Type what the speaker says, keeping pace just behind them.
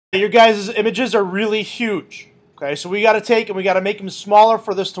Your guys' images are really huge. Okay, so we got to take and we got to make them smaller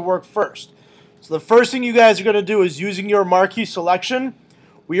for this to work first. So the first thing you guys are going to do is using your marquee selection,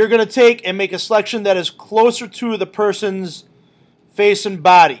 we are going to take and make a selection that is closer to the person's face and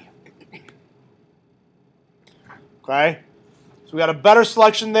body. Okay, so we got a better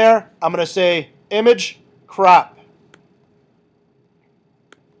selection there. I'm going to say image crop.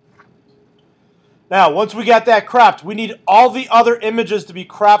 Now, once we got that cropped, we need all the other images to be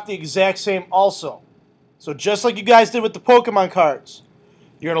cropped the exact same also. So just like you guys did with the Pokemon cards,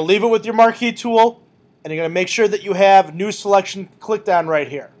 you're going to leave it with your marquee tool, and you're going to make sure that you have new selection clicked on right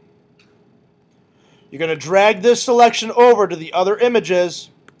here. You're going to drag this selection over to the other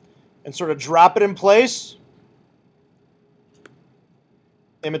images and sort of drop it in place.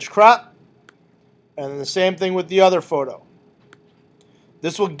 Image crop. And then the same thing with the other photo.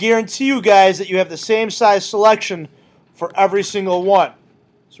 This will guarantee you guys that you have the same size selection for every single one.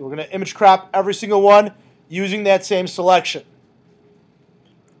 So we're going to image crop every single one using that same selection.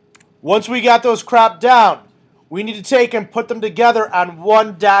 Once we got those cropped down, we need to take and put them together on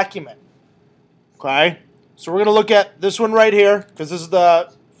one document. Okay? So we're going to look at this one right here, because this is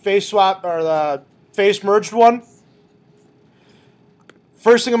the face swap or the face merged one.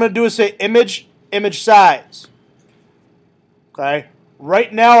 First thing I'm going to do is say image size. Okay?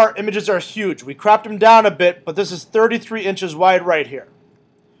 Right now our images are huge. We cropped them down a bit, but this is 33 inches wide right here.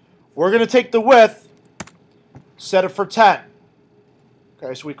 We're going to take the width, set it for 10.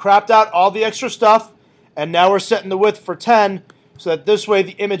 Okay, so we cropped out all the extra stuff, and now we're setting the width for 10 so that this way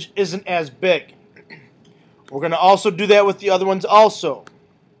the image isn't as big. We're going to also do that with the other ones also.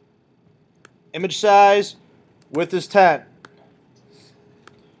 Image size, width is 10.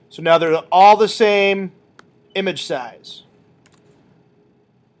 So now they're all the same image size.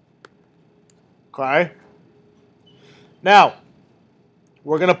 Okay. Now,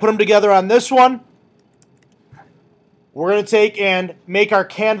 we're going to put them together on this one. We're going to take and make our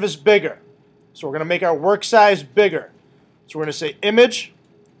canvas bigger. So we're going to make our work size bigger. So we're going to say image,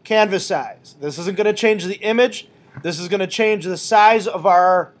 canvas size. This isn't going to change the image. This is going to change the size of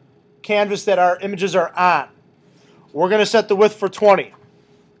our canvas that our images are on. We're going to set the width for 20.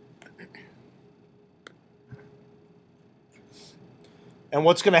 And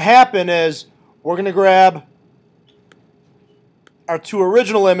what's going to happen is we're going to grab our two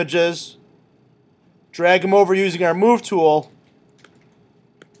original images, drag them over using our move tool,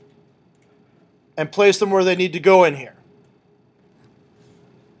 and place them where they need to go in here.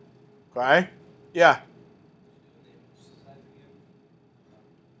 Okay? Yeah.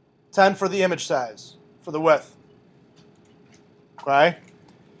 10 for the image size, for the width. Okay?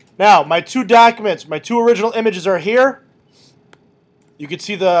 Now, my two documents, my two original images are here. You can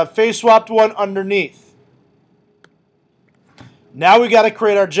see the face swapped one underneath. Now we got to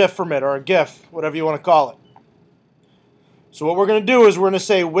create our GIF from it, or a GIF, whatever you want to call it. So what we're going to do is we're going to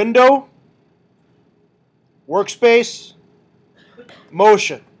say window, workspace,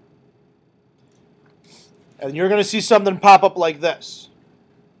 motion. And you're going to see something pop up like this,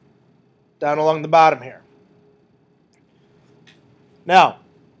 down along the bottom here. Now,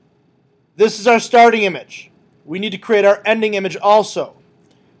 this is our starting image. We need to create our ending image also.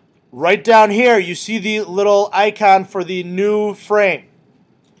 Right down here, you see the little icon for the new frame.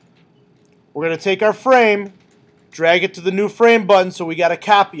 We're going to take our frame, drag it to the new frame button so we got a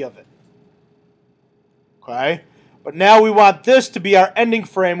copy of it. Okay? But now we want this to be our ending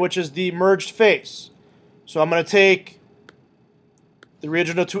frame, which is the merged face. So I'm going to take the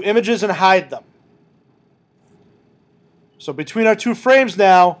original two images and hide them. So between our two frames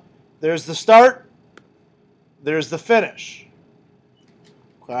now, there's the start, there's the finish.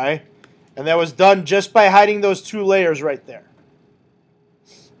 Okay? And that was done just by hiding those two layers right there.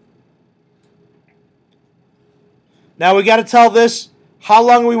 Now we got to tell this how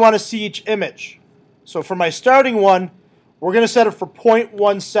long we want to see each image. So for my starting one, we're going to set it for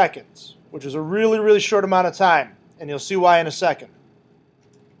 0.1 seconds, which is a really, really short amount of time. And you'll see why in a second.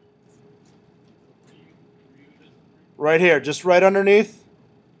 Right here, just right underneath,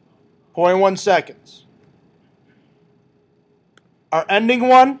 0.1 seconds. Our ending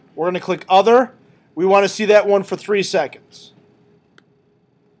one, we're going to click Other. We want to see that one for 3 seconds.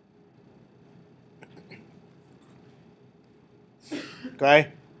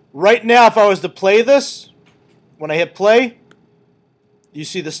 Okay? Right now, if I was to play this, when I hit play, you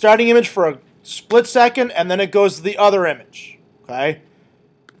see the starting image for a split second, and then it goes to the other image. Okay?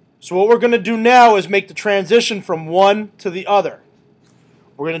 So what we're going to do now is make the transition from one to the other.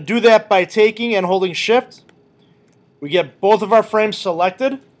 We're going to do that by taking and holding Shift. We get both of our frames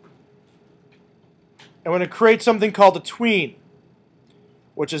selected. And we're going to create something called a tween.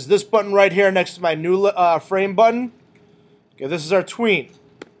 which is this button right here next to my new frame button. Okay, this is our tween.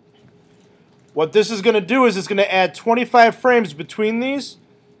 What this is going to do is it's going to add 25 frames between these,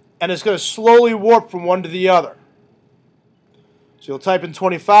 and it's going to slowly warp from one to the other. So you'll type in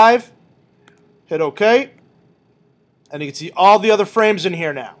 25, hit OK, and you can see all the other frames in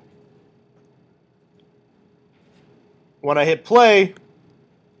here now. When I hit play,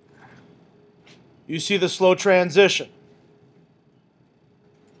 you see the slow transition.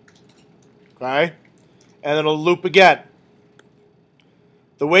 Okay? And it'll loop again.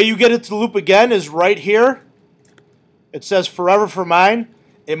 The way you get it to loop again is right here. It says forever for mine.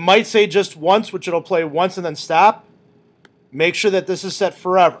 It might say just once, which it'll play once and then stop. Make sure that this is set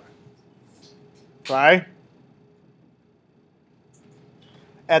forever. Okay?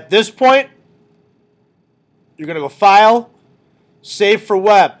 At this point, you're going to go File, Save for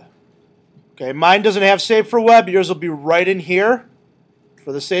Web. Okay, mine doesn't have Save for Web. Yours will be right in here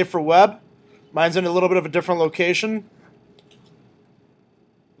for the Save for Web. Mine's in a little bit of a different location.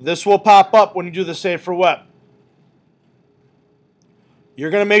 This will pop up when you do the Save for Web. You're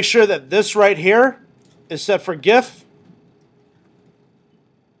going to make sure that this right here is set for GIF.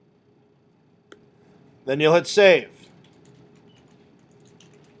 Then you'll hit Save.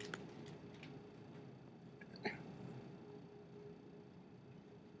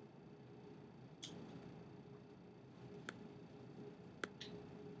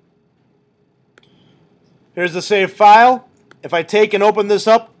 Here's the save file. If I take and open this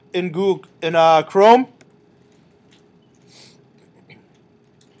up in Chrome,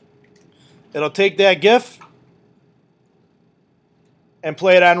 it'll take that GIF and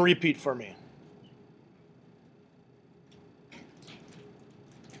play it on repeat for me.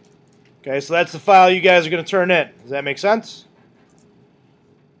 Okay, so that's the file you guys are going to turn in. Does that make sense?